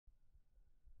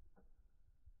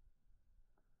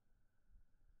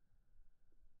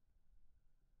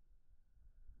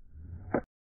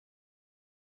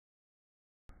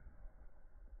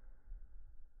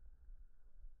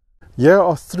Here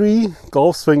are 3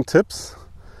 golf swing tips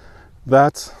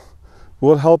that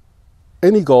will help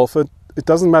any golfer. It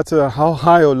doesn't matter how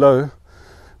high or low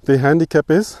the handicap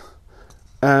is,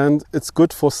 and it's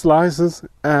good for slicers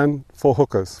and for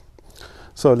hookers.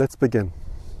 So let's begin.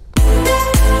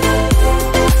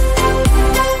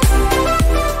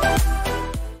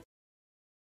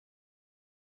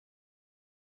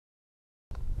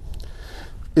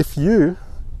 If you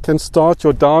can start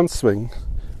your downswing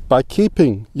by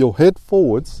keeping your head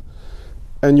forwards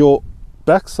and your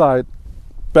backside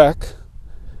back,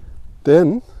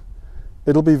 then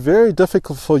it'll be very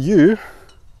difficult for you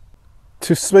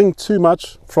to swing too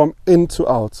much from in to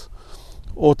out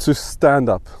or to stand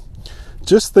up.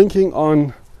 Just thinking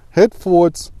on head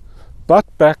forwards, butt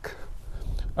back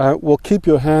will keep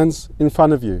your hands in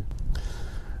front of you.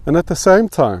 And at the same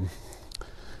time,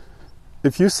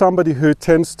 if you're somebody who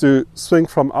tends to swing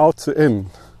from out to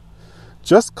in,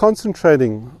 just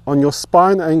concentrating on your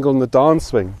spine angle in the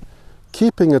downswing,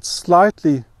 keeping it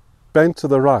slightly bent to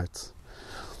the right,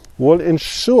 will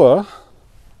ensure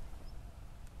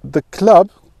the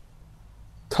club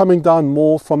coming down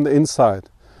more from the inside.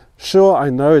 Sure,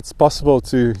 I know it's possible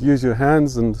to use your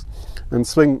hands and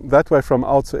swing that way from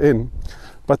out to in,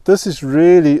 but this is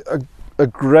really a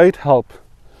great help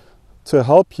to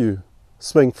help you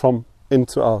swing from in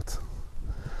to out.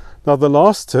 Now the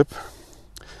last tip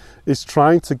is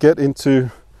trying to get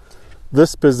into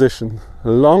this position,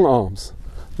 long arms,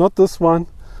 not this one,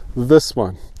 this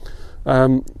one.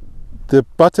 The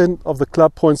butt end of the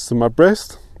club points to my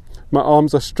breast, my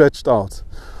arms are stretched out.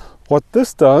 What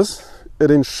this does, it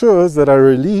ensures that I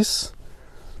release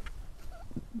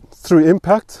through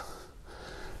impact,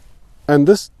 and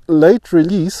this late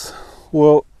release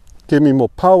will give me more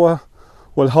power,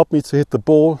 will help me to hit the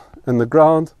ball and the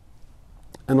ground,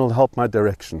 and will help my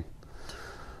direction.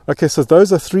 Okay, so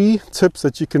those are 3 tips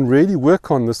that you can really work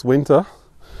on this winter,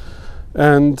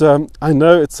 and I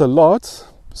know it's a lot,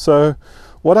 so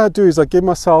what I do is I give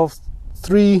myself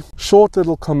 3 short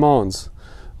little commands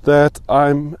that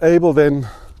I'm able then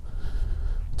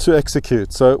to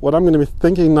execute. So what I'm going to be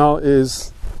thinking now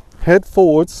is head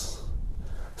forwards,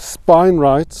 spine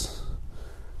right,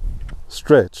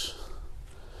 stretch.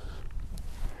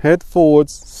 Head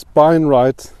forwards, spine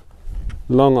right,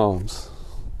 long arms.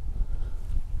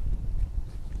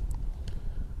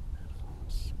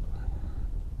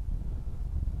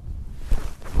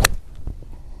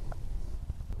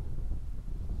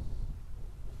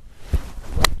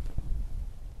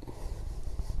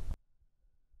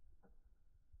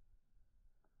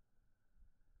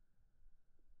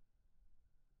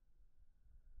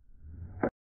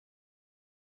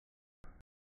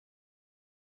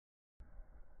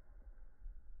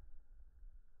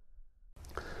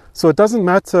 So it doesn't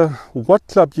matter what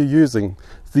club you're using,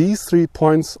 these 3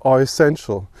 points are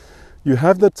essential. You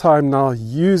have the time now,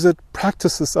 use it,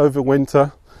 practice this over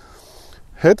winter.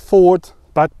 Head forward,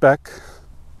 butt back,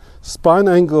 spine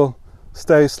angle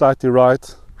stay slightly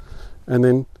right, and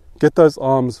then get those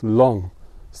arms long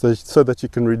so that you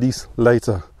can release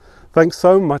later. Thanks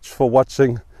so much for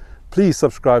watching. Please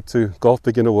subscribe to Golf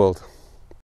Beginner World.